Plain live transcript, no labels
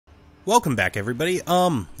Welcome back, everybody.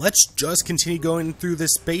 Let's just continue going through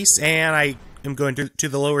this space, and I am going to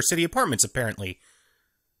the lower city apartments, apparently.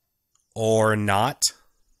 Or not.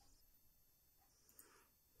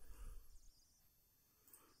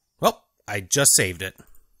 Well, I just saved it.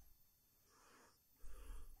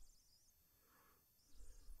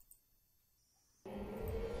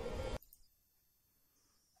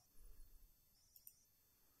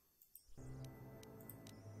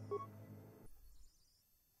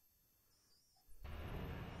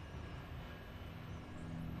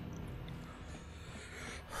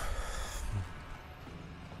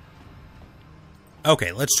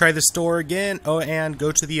 Okay, let's try this door again. Oh, and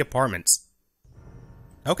go to the apartments.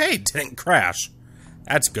 Okay, didn't crash.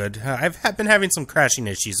 That's good. I've been having some crashing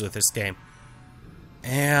issues with this game.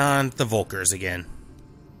 And the Volkers again.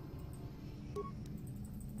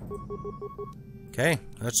 Okay,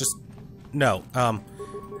 let's just... No, how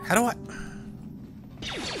do I...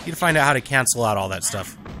 Need to find out how to cancel out all that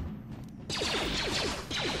stuff.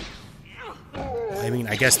 I mean,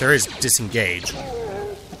 I guess there is disengage.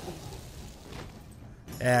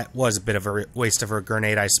 That was a bit of a waste of a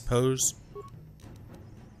grenade, I suppose.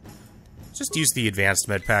 Just use the advanced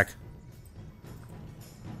med pack.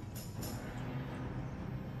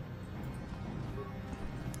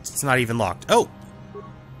 It's not even locked. Oh!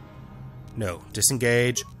 No.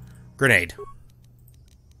 Disengage. Grenade.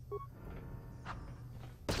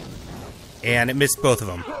 And it missed both of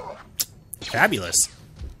them. Fabulous.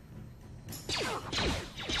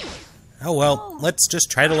 Oh well, let's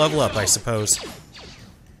just try to level up, I suppose.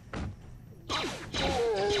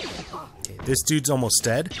 This dude's almost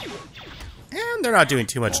dead. And they're not doing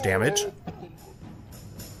too much damage.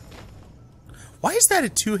 Why is that a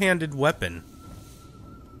two-handed weapon?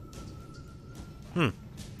 Well,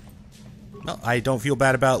 I don't feel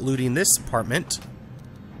bad about looting this apartment.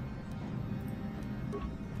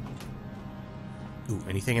 Ooh,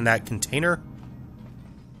 anything in that container?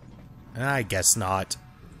 I guess not.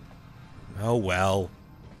 Oh well.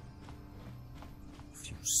 If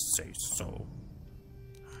you say so.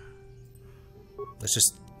 Let's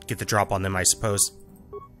just get the drop on them, I suppose.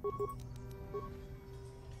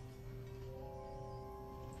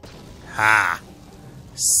 Ha!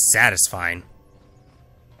 Satisfying.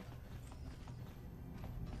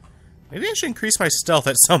 Maybe I should increase my stealth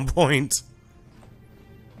at some point.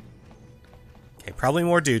 Okay, probably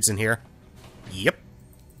more dudes in here. Yep.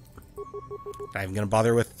 Not even gonna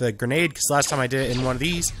bother with the grenade, because last time I did it in one of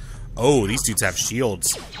these... Oh, these dudes have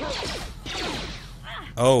shields.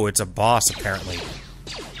 Oh, it's a boss, apparently.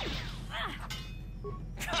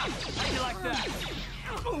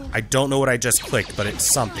 I don't know what I just clicked, but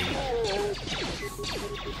it's something.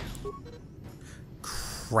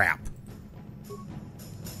 Crap.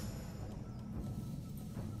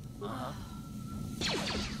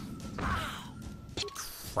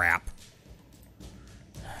 Crap.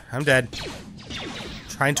 I'm dead.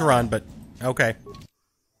 Trying to run, but okay.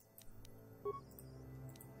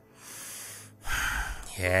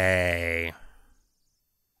 Yay.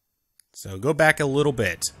 So go back a little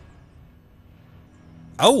bit.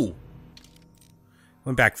 Oh!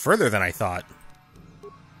 Went back further than I thought.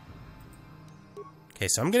 Okay,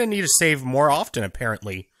 so I'm gonna need to save more often,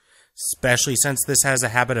 apparently. Especially since this has a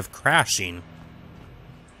habit of crashing.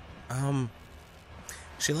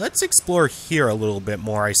 Actually, let's explore here a little bit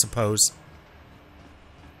more, I suppose.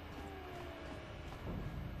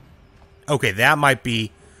 Okay, that might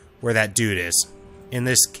be where that dude is. In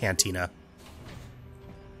this cantina.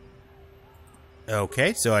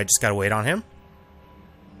 Okay, so I just gotta wait on him.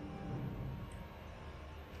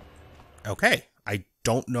 Okay, I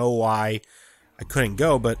don't know why I couldn't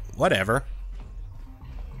go, but whatever.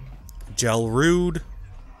 Gelrude.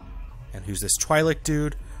 And who's this Twi'lek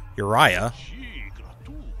dude? Uriah.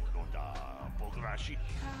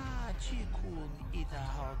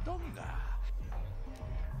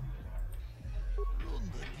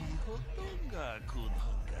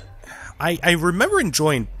 I remember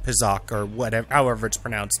enjoying Pizak, or whatever, however it's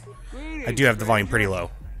pronounced. I do have the volume pretty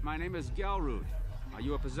low. My name is Gelrude. Are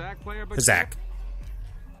you a Pizak player? Pizak.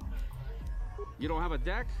 You don't have a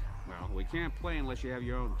deck? Well, we can't play unless you have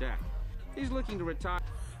your own deck. He's looking to retire.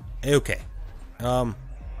 Okay. Okay,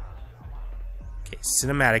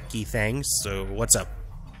 cinematic-y things, so what's up?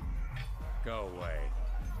 Go away.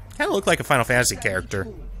 Kind of look like a Final Fantasy character.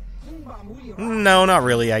 No, not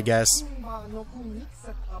really, I guess.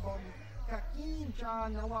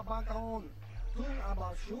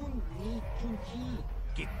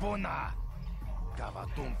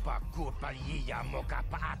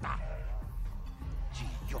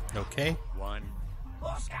 Okay.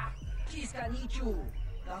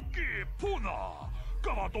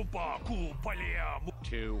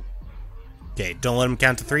 Two. Okay, don't let him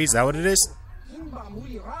count to 3. Is that what it is?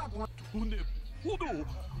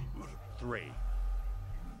 3.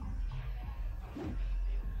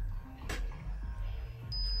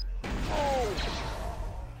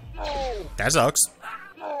 That sucks.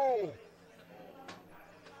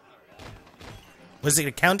 Was it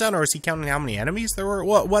a countdown, or is he counting how many enemies there were?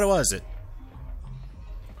 What was it?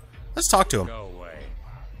 Let's talk to him. Go away.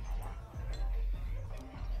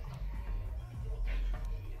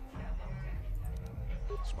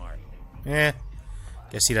 Smart.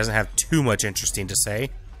 Guess he doesn't have too much interesting to say.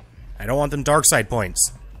 I don't want them dark side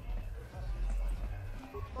points.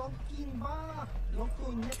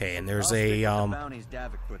 Okay, and there's a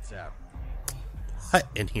hut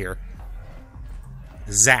in here.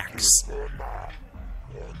 Zax.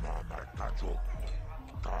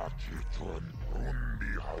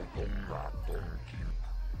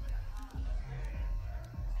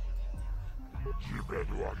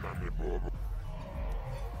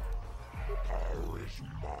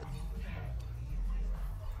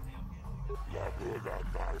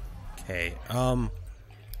 Okay,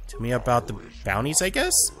 tell me about the bounties, I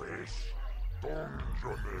guess?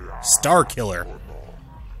 Star Killer.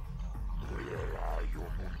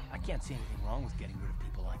 I can't see anything wrong with getting rid of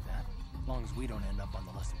people like that, as long as we don't end up on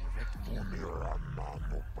the list of your victims.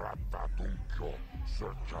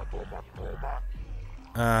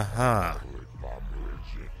 Uh-huh.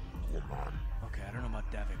 Okay, I don't know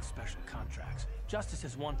about Davik's special contracts. Justice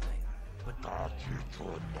is one thing, but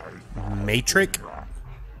Matrix?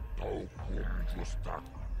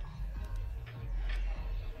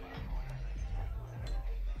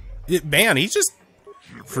 Man, he's just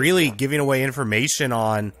freely giving away information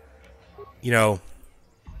on, you know,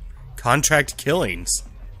 contract killings.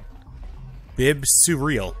 Bib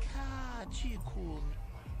surreal.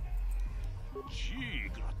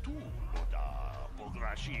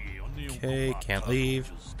 Okay, can't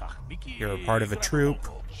leave. You're a part of a troop.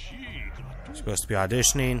 You're supposed to be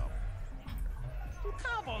auditioning.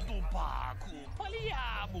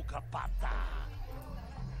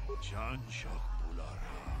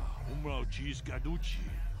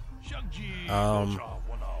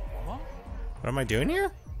 What am I doing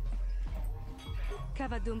here?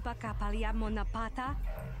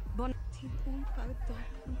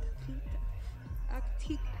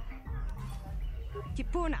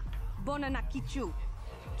 Kipuna, Bonana Kichu,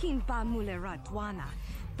 Kinpa Mulera Dwana,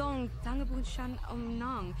 Dong Tangabun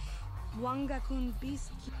Omnong, Wanga Kun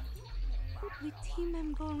Biski,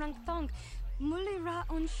 Witimem Borang Thong, Mulera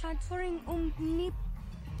on Shaturing Nip.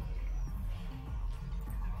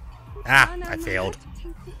 Ah, I failed.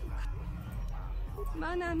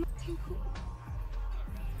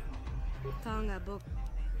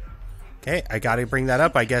 Okay, I gotta bring that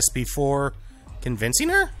up, I guess, before convincing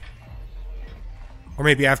her? Or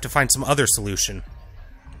maybe I have to find some other solution.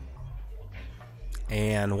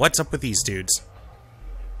 And what's up with these dudes?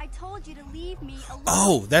 I told you to leave me alone.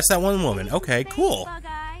 Oh, that's that one woman. Okay, cool.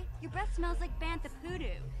 Your breath smells like bantha poodoo.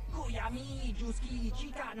 Who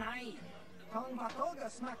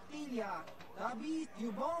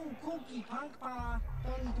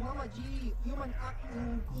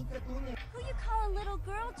you call a little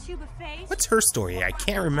girl, Chuba Face? What's her story? I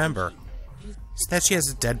can't remember. Is that she has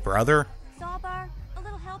a dead brother? Sawbar, a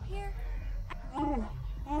little help here?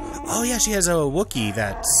 Oh yeah, she has a Wookie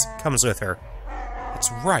that comes with her.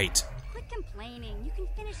 That's right. Quit complaining. You can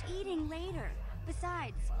finish eating later.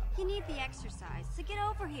 Besides, you need the exercise, so get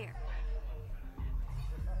over here.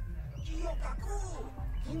 You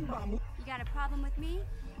got a problem with me?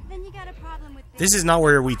 Then you got a problem with This is not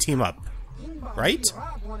where we team up, right?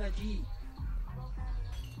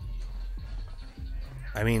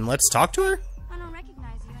 I mean, let's talk to her? I don't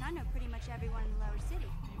recognize you, and I know pretty much everyone in the lower city.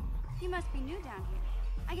 You must be new down here.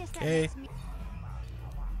 I guess that makes me...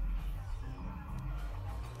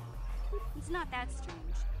 It's not that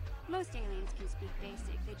strange. Most aliens can speak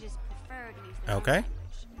basic. They just prefer to use their own language.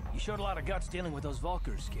 you showed a lot of guts dealing with those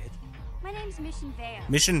Vulkars, kid. My name's Mission Veo.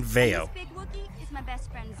 Mission Veo. This big Wookie is my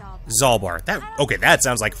best friend Zalbar. Zalbar. Okay, that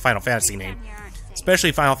sounds like a Final Fantasy name.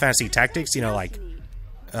 Especially Final Fantasy Tactics, you know, like...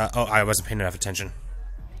 oh, I wasn't paying enough attention.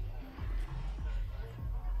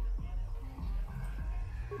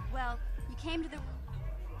 Well, you came to the...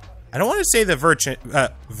 I don't want to say the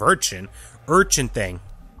urchin thing.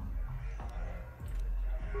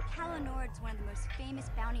 Kalanord's one of the most famous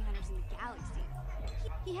bounty hunters in the galaxy.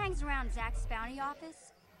 He hangs around Zack's bounty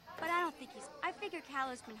office, but I don't think he's... I figure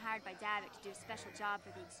Kalo's been hired by Davik to do a special job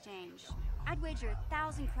for the exchange. I'd wager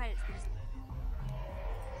 1,000 credits that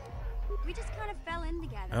we just kind of fell in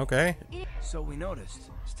together. Okay. So we noticed.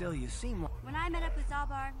 Still, you seem like... When I met up with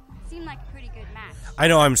Zalbar, it seemed like a pretty good match. I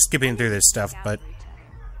know I'm skipping through this stuff, but...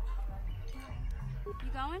 You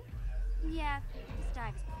going? Yeah, this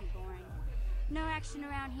dive is pretty boring. No action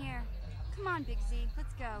around here. Come on, Big Z,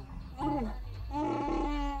 let's go.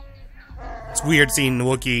 It's weird seeing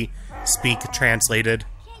Wookie speak translated.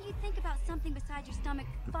 Can't you think about something besides your stomach?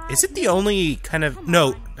 Is it the only kind of...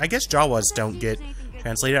 No, I guess Jawas don't get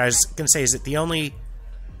translated. I was gonna say, is it the only...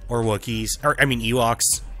 Or Wookiees, or I mean Ewoks.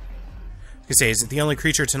 I was gonna say, is it the only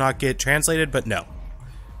creature to not get translated? But no.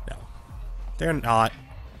 No. They're not.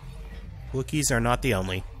 Wookiees are not the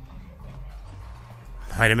only.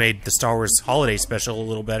 Might have made the Star Wars Holiday Special a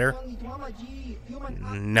little better.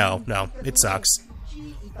 No, no, it sucks.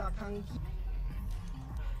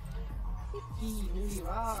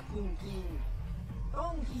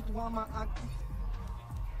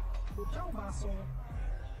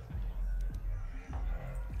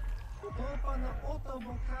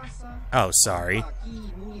 Oh, sorry.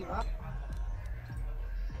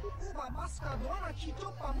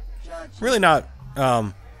 Really not,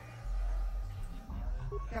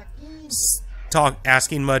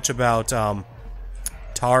 asking much about,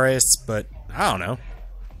 Taurus, but I don't know.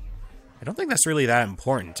 I don't think that's really that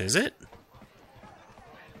important, is it?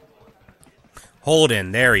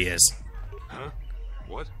 Holden, there he is. Huh?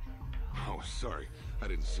 What? Oh, sorry. I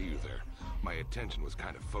didn't see you there. My attention was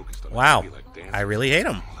kind of focused on Wow, like I really hate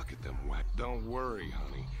him. Look at them whack. Don't worry,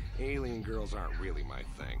 honey. Alien girls aren't really my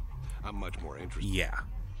thing. I'm much more interested. Yeah.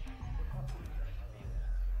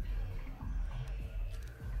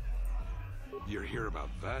 You're here about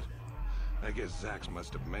that? I guess Zax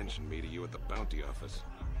must have mentioned me to you at the bounty office.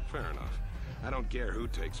 Fair enough. I don't care who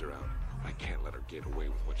takes her out. I can't let her get away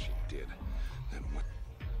with what she did. Then what?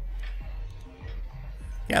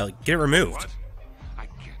 Yeah, like, get it removed. What? I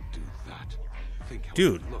can't do that. Think how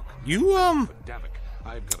Dude, look. you, But Davik,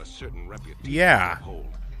 I've got a certain reputation yeah. to hold.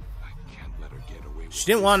 I can't let her get away with She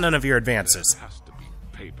didn't want none of your advances. There has to be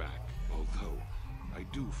payback. Although, I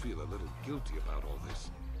do feel a little guilty about all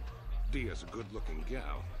this. Dia's a good-looking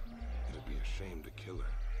gal. It'd be a shame to kill her.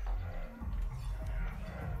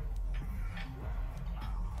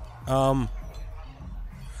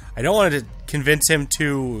 I don't want to convince him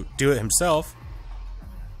to do it himself.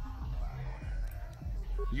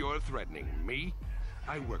 You're threatening me?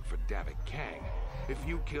 I work for Davik Kang. If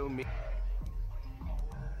you kill me...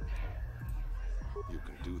 You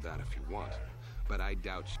can do that if you want, but I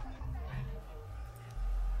doubt...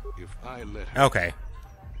 If I let her... Okay.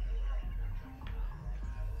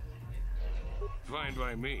 Fine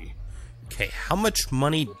by me. Okay, how much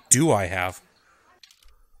money do I have?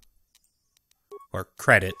 Or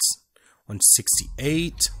credits?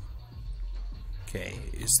 168. Okay,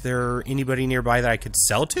 is there anybody nearby that I could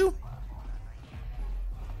sell to?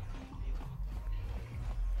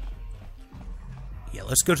 Yeah,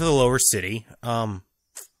 let's go to the lower city.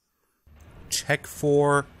 Check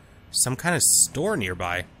for some kind of store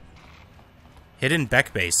nearby. Hidden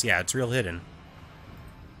Beck Base. Yeah, it's real hidden.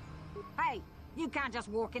 Hey, you can't just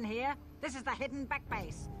walk in here. This is the hidden back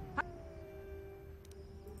base.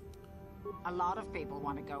 A lot of people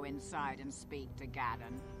want to go inside and speak to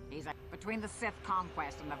Gaddon. He's a... Between the Sith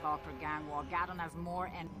conquest and the Vulcan gang war, Gaddon has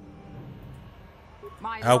more and...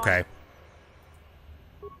 Okay.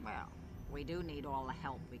 Well, we do need all the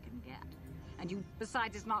help we can get. And you...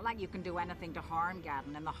 Besides, it's not like you can do anything to harm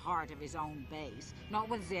Gaddon in the heart of his own base. Not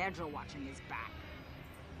with Zerdra watching his back.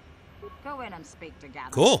 Go in and speak to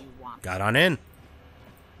Gaddon Cool. if you want. Got on in.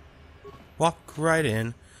 Walk right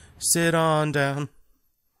in. Sit on down.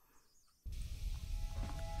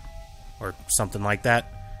 Or something like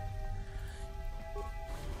that.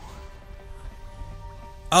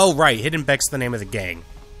 Oh, right. Hidden Beck's the name of the gang.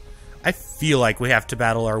 I feel like we have to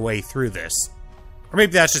battle our way through this. Or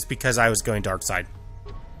maybe that's just because I was going dark side.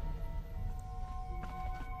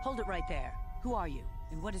 Hold it right there. Who are you?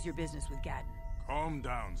 And what is your business with Gaddon? Calm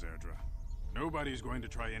down, Zerdra. Nobody's going to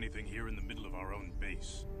try anything here in the middle of our own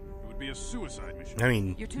base. It would be a suicide mission. I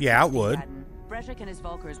mean, You're too yeah, it trusting, would. Gaddon. Breshik and his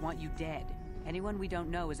Vulkars want you dead. Anyone we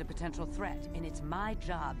don't know is a potential threat, and it's my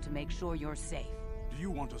job to make sure you're safe. Do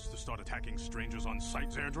you want us to start attacking strangers on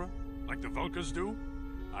sight, Zerdra? Like the Vulkars do?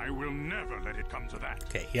 I will never let it come to that.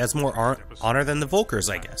 Okay, he has more honor than the Vulkars,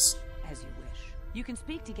 I guess. As you wish. You can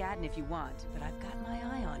speak to Gaddon if you want, but I've got my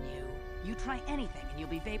eye on you. You try anything and you'll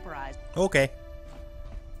be vaporized. Okay.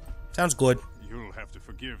 Sounds good. You'll have to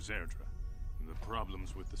forgive Zerdra. The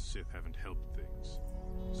problems with the Sith haven't helped things.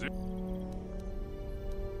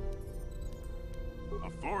 A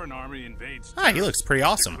foreign army invades. Ah, he looks pretty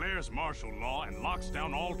awesome. Declares martial law and locks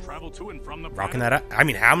down all travel to and from the Rocking planet. that. I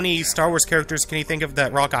mean, how many Star Wars characters can you think of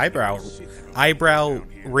that rock eyebrow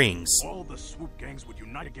rings? All the swoop gangs would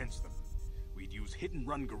unite against them. We'd use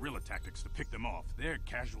hit-and-run guerrilla tactics to pick them off. Their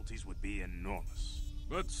casualties would be enormous.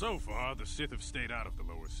 But so far, the Sith have stayed out of the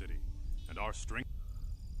lower city, and our strength.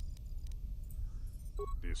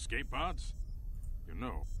 The escape pods? You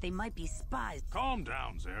know. They might be spies. Calm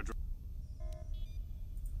down, Zerdra.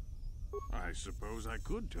 I suppose I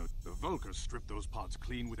could tell. The Vulkars stripped those pods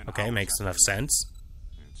clean within Okay, hours makes after enough they- sense.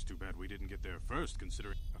 It's too bad we didn't get there first,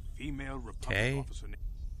 considering a female Republic Okay. officer.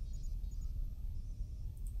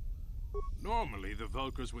 Normally, the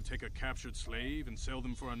Vulkars would take a captured slave and sell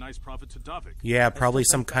them for a nice profit to Davik. Yeah, probably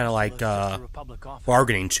some kind of like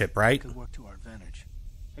bargaining chip, right? Could work to our advantage.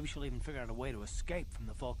 Maybe she'll even figure out a way to escape from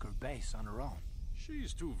the Vulkar base on her own.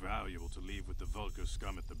 She's too valuable to leave with the Vulkar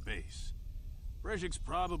scum at the base. Brejik's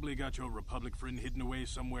probably got your Republic friend hidden away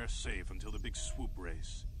somewhere safe until the big swoop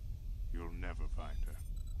race. You'll never find her.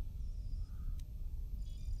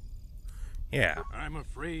 Yeah. I'm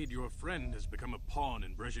afraid your friend has become a pawn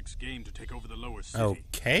in Brejik's game to take over the lower city.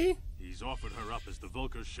 Okay. He's offered her up as the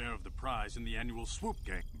Vulkar's share of the prize in the annual swoop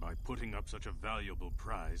gang. By putting up such a valuable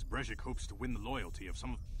prize, Brejik hopes to win the loyalty of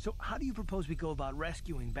some of... So how do you propose we go about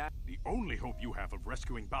rescuing back? The only hope you have of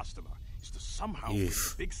rescuing Bastila is to somehow win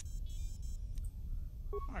the big...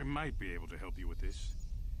 I might be able to help you with this,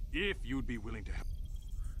 if you'd be willing to help.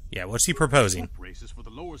 Yeah, what's he proposing? Swoop race is for the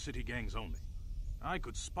lower city gangs only. I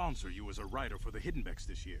could sponsor you as a rider for the Hiddenbecks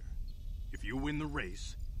this year. If you win the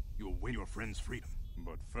race, you'll win your friend's freedom.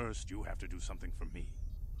 But first, you have to do something for me.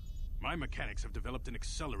 My mechanics have developed an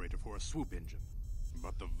accelerator for a swoop engine,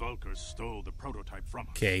 but the Vulkars stole the prototype from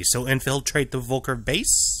us. Okay, so infiltrate the Vulkar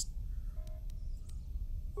base?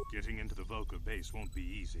 Getting into the Vulkar base won't be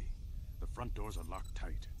easy. The front doors are locked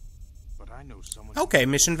tight. But I know someone... Okay,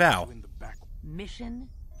 mission vow. In the back. Mission?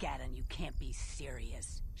 Gaddon, you can't be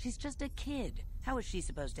serious. She's just a kid. How is she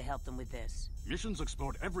supposed to help them with this? Mission's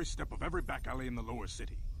explored every step of every back alley in the lower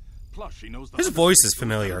city. Plus, she knows the His voice is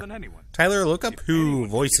familiar. Tyler, look up who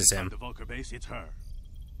voices him. The Vulkar base, it's her.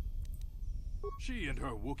 She and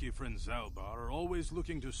her Wookie friend Zalbar are always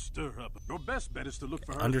looking to stir up. Your best bet is to look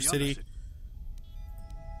for her Undercity. in the Undercity.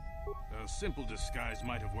 A simple disguise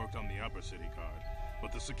might have worked on the Upper City card,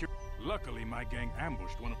 but the security... Luckily, my gang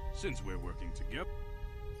ambushed one of... Since we're working together...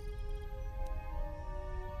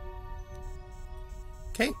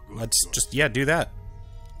 Okay, let's just, yeah, do that.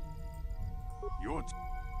 Your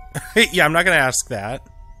yeah, I'm not gonna ask that.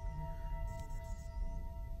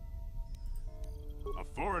 A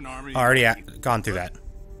foreign army... Already gone through that.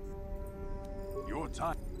 Your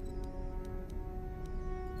time.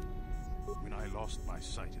 When I lost my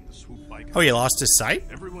sight in the swoop bike... Oh, you lost his sight?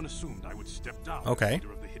 Everyone assumed I would step down okay. as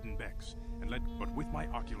leader of the Hidden Becks, and but with my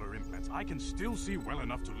ocular implants, I can still see well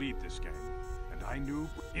enough to lead this gang. And I knew,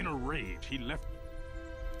 in a rage, he left...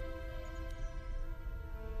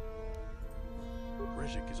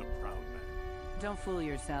 Brejik is a proud man. Don't fool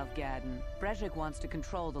yourself, Gaddon. Brejik wants to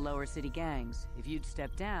control the lower city gangs. If you'd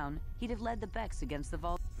stepped down, he'd have led the Becks against the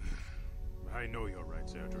Vulkars. I know you're right,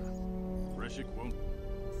 Zerdra. Brejik won't...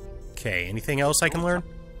 Okay, anything else I can learn?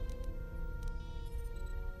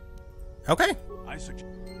 Okay.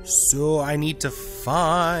 So I need to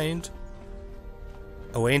find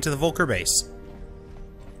a way into the Vulkar base.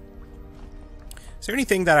 Is there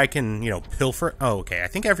anything that I can, you know, pilfer? Oh, okay. I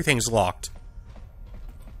think everything's locked.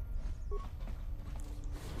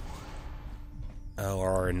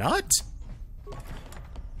 Or not?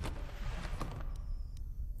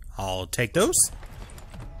 I'll take those.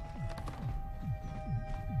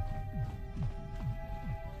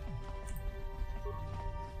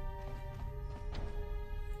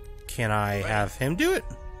 Can I have him do it?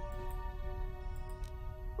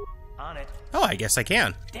 On it. Oh, I guess I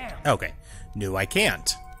can. Damn. Okay. No, I can't.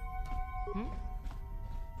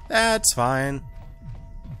 That's fine.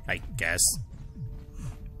 I guess.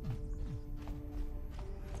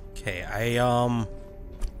 Okay, I,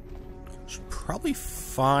 should probably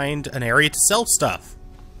find an area to sell stuff.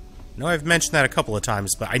 I know I've mentioned that a couple of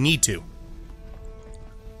times, but I need to.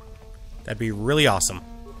 That'd be really awesome.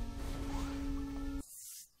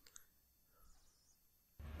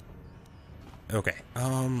 Okay,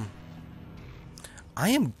 I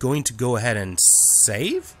am going to go ahead and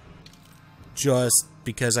save, just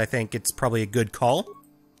because I think it's probably a good call.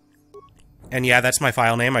 And yeah, that's my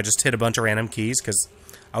file name. I just hit a bunch of random keys, because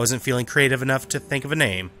I wasn't feeling creative enough to think of a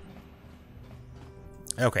name.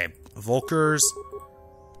 Okay, Vulkars.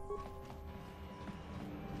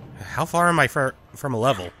 How far am I from a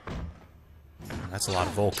level? That's a lot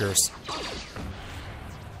of Vulkars.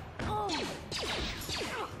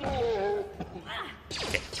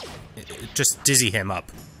 just dizzy him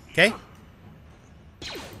up. Okay?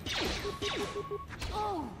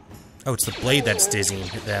 Oh, it's the blade that's dizzying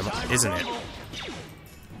them, isn't it?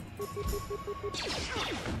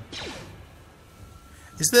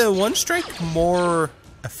 Is the one strike more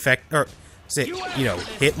effect, or is it, you know,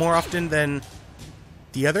 hit more often than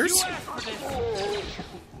the others?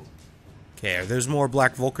 Okay, are those more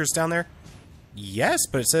black Volkers down there? Yes,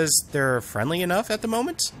 but it says they're friendly enough at the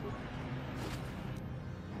moment.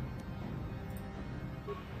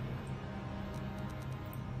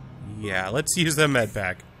 Yeah, let's use the med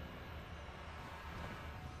pack.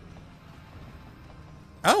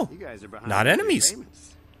 Oh, You guys are behind not on your enemies.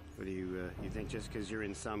 payments. What do you think just because you're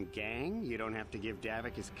in some gang, you don't have to give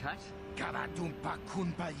Davik his cut?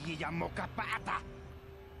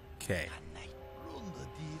 Okay.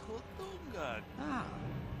 Ah,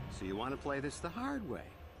 so you want to play this the hard way.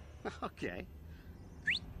 Okay.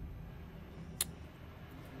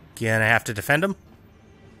 Gonna have to defend them?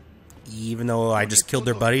 Even though I just killed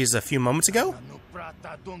their buddies a few moments ago?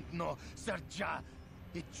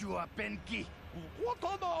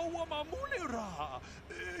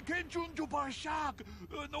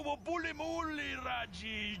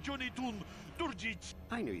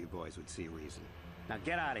 I knew you boys would see reason. Now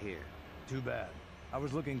get out of here. Too bad. I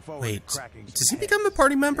was looking forward Wait, to cracking does some he become a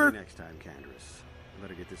party member? Maybe next time, Canderous. I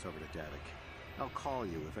better get this over to Davik. I'll call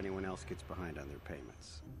you if anyone else gets behind on their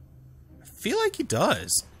payments. I feel like he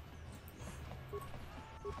does.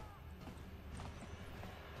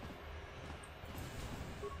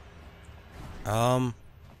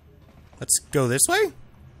 Let's go this way?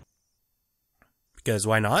 Because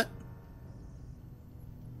why not?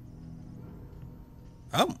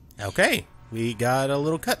 Oh, okay. We got a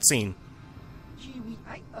little cutscene.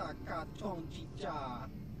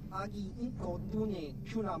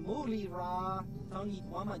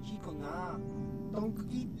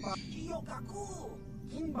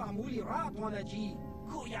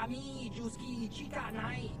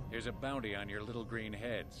 There's a bounty on your little green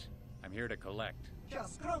heads. I'm here to collect.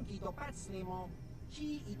 That's the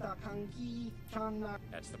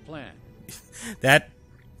plan. That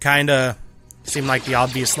kinda seemed like the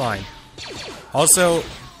obvious line. Also,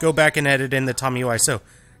 go back and edit in the Tommy UI. So,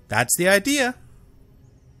 that's the idea.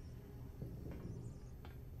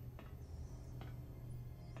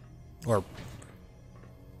 Or,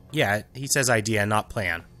 yeah, he says idea, not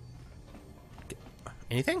plan.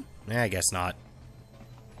 Anything? I guess not.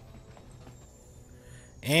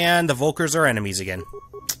 And the Volkers are enemies again.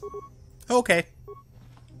 Okay.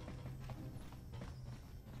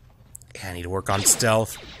 I need to work on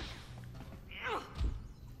stealth.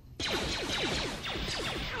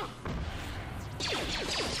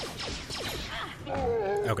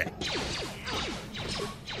 Okay.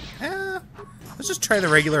 Let's just try the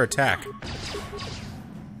regular attack.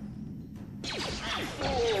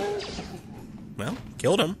 Well,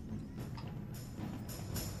 killed him.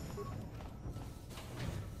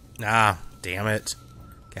 Ah, damn it.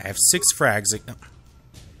 Okay, I have 6 frags.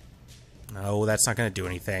 No, that's not going to do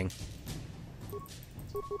anything.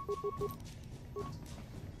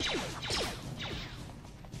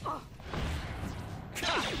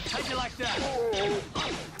 How'd you like that?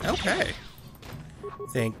 Okay.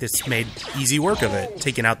 I think this made easy work of it,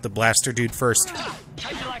 taking out the blaster dude first.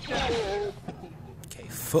 How'd you like that? Okay,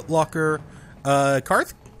 Footlocker.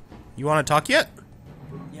 Karth? You want to talk yet?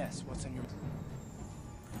 Yes, what's in your...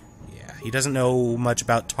 Yeah, he doesn't know much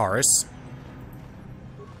about Taurus.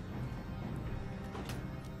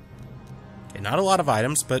 Okay, not a lot of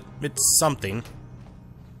items, but it's something.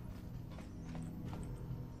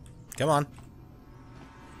 Come on.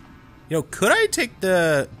 You know, could I take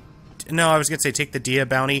the... No, I was going to say take the Dia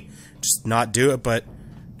bounty, just not do it, but...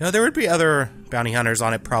 No, there would be other bounty hunters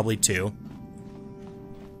on it probably too.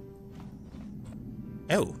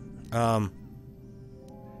 Oh,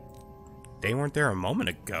 they weren't there a moment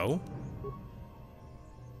ago.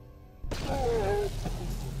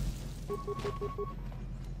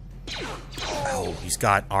 Oh, he's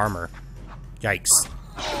got armor. Yikes.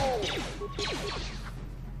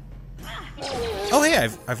 Oh, hey,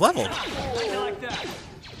 I've leveled.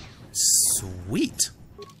 Sweet.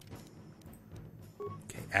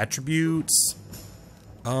 Okay, attributes.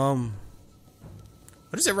 What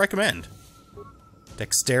does it recommend?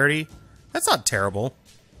 Dexterity? That's not terrible.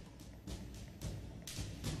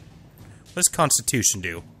 What does Constitution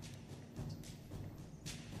do?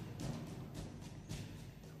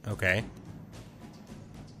 Okay.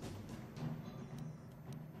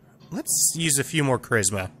 Let's use a few more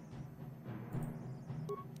Charisma.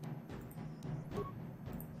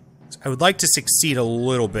 I would like to succeed a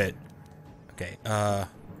little bit. Okay,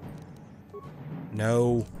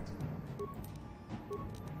 no.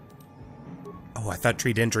 I thought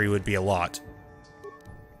treat injury would be a lot.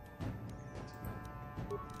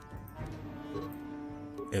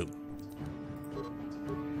 Ew.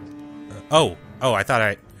 Oh, I thought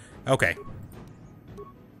I... Okay.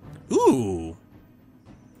 Ooh!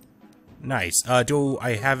 Nice. Do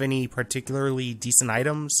I have any particularly decent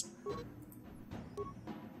items?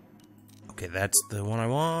 Okay, that's the one I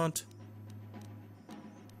want.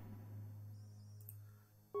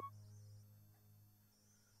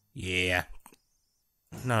 Yeah.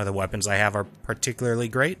 None of the weapons I have are particularly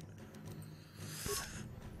great.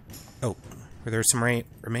 Oh, were there some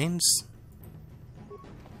remains?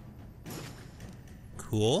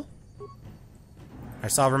 Cool. I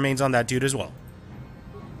saw remains on that dude as well.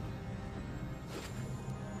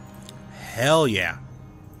 Hell yeah.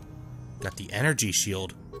 Got the energy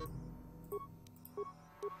shield.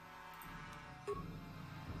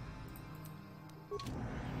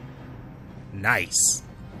 Nice.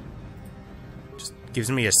 Just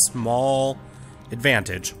gives me a small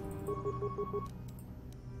advantage.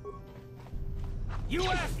 You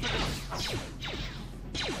asked for this.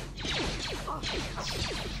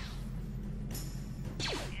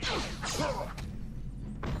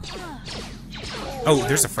 Oh,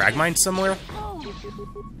 there's a frag mine somewhere?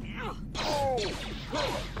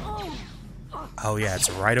 Oh yeah, it's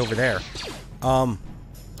right over there.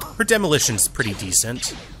 Her demolition's pretty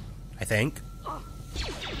decent, I think.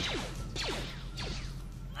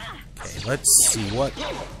 Okay, let's see what...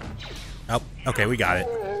 Oh, okay, we got it.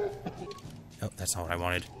 Oh, that's not what I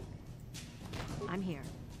wanted. I'm here.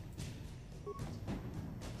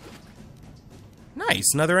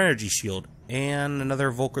 Nice, another energy shield. And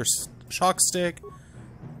another Volker shock stick.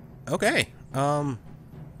 Okay, I'll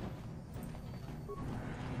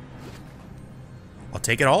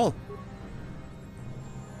take it all.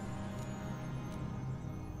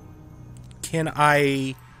 Can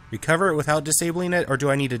I recover it without disabling it, or do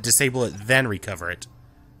I need to disable it then recover it?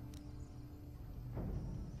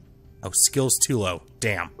 Oh, skill's too low.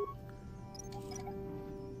 Damn.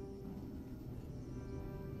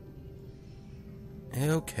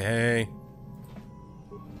 Okay.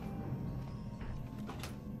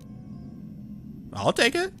 I'll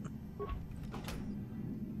take it.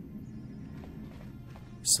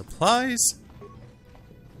 Supplies.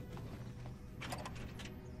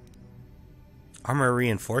 Armor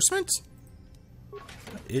reinforcement?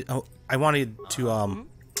 Oh, I wanted to,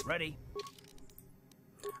 Ready.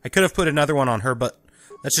 I could have put another one on her, but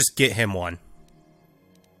let's just get him one.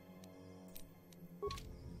 I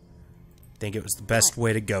think it was the best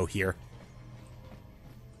way to go here.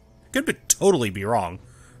 Could totally be wrong,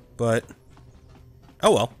 but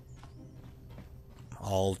oh well.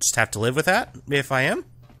 I'll just have to live with that if I am.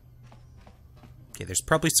 Okay, there's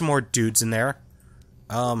probably some more dudes in there.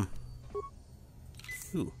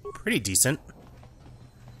 Ooh, pretty decent.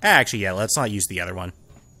 Actually, yeah, let's not use the other one.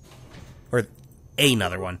 Or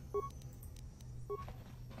another one.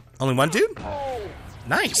 Only one dude?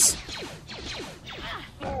 Nice.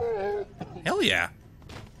 Hell yeah.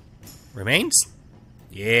 Remains?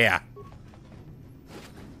 Yeah.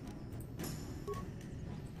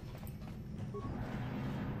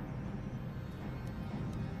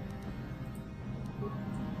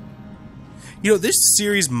 You know, this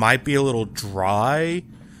series might be a little dry,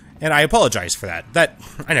 and I apologize for that.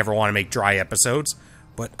 I never want to make dry episodes,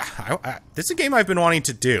 but this is a game I've been wanting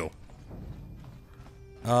to do.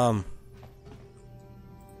 Part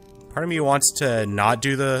of me wants to not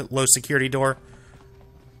do the low security door,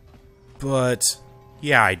 but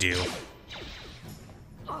yeah, I do.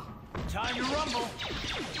 Time to rumble.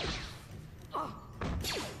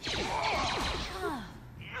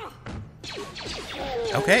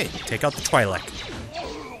 Okay, take out the Twi'lek.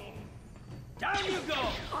 Down you go.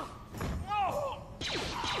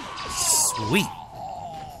 Sweet.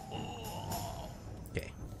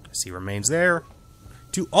 Okay, I see remains there.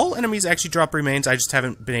 Do all enemies actually drop remains? I just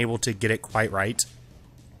haven't been able to get it quite right.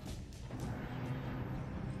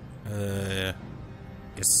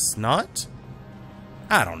 Guess not?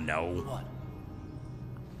 I don't know.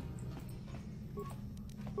 What?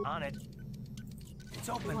 On it. It's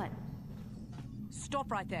open. What? Stop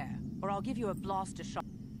right there, or I'll give you a blaster shot.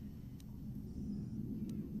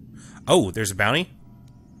 Oh, there's a bounty?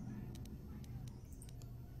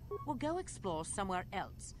 Well, go explore somewhere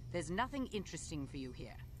else. There's nothing interesting for you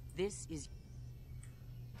here. This is...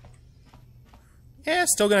 Yeah,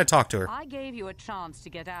 still gonna talk to her. I gave you a chance to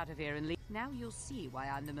get out of here and leave. Now you'll see why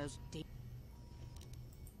I'm the most...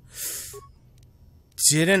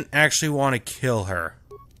 Didn't actually want to kill her.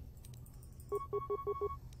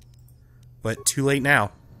 But too late now.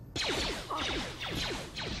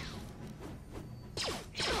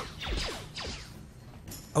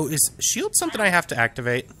 Oh, is shield something I have to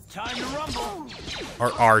activate? Time to rumble.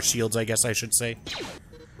 Or are shields, I guess I should say.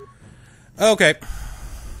 Okay.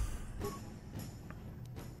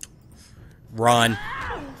 Run.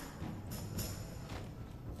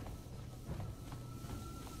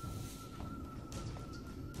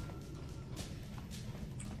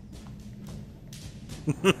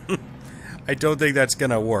 I don't think that's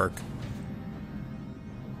gonna work.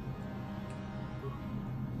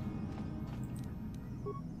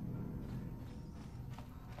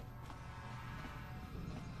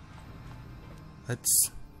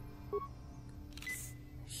 Let's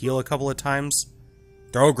heal a couple of times.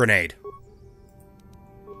 Throw a grenade.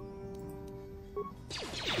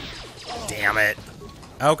 Damn it.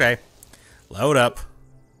 Okay. Load up.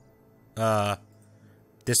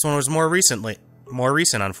 This one was more recent,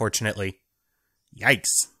 unfortunately.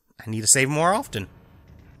 Yikes. I need to save more often.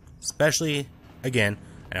 Especially, again,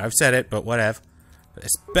 I know I've said it, but whatever. But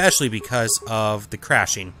especially because of the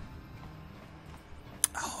crashing.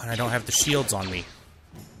 Oh, and I don't have the shields on me.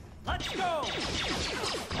 Let's go.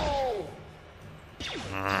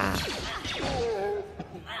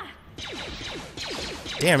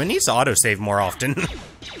 Damn, it needs to autosave more often.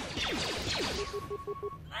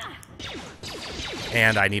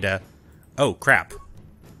 And I need a... Oh, crap.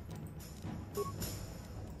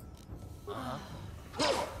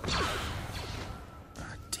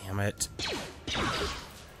 Damn it.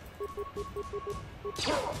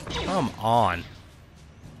 Come on.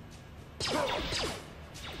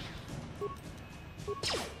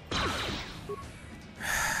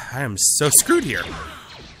 I am so screwed here.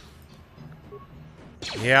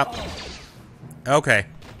 Yep. Okay.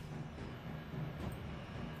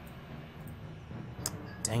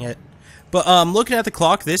 Dang it. But looking at the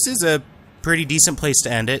clock, this is a pretty decent place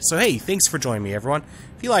to end it. So hey, thanks for joining me, everyone.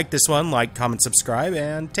 If you like this one, like, comment, subscribe,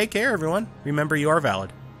 and take care, everyone. Remember, you are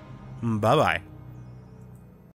valid. Bye-bye.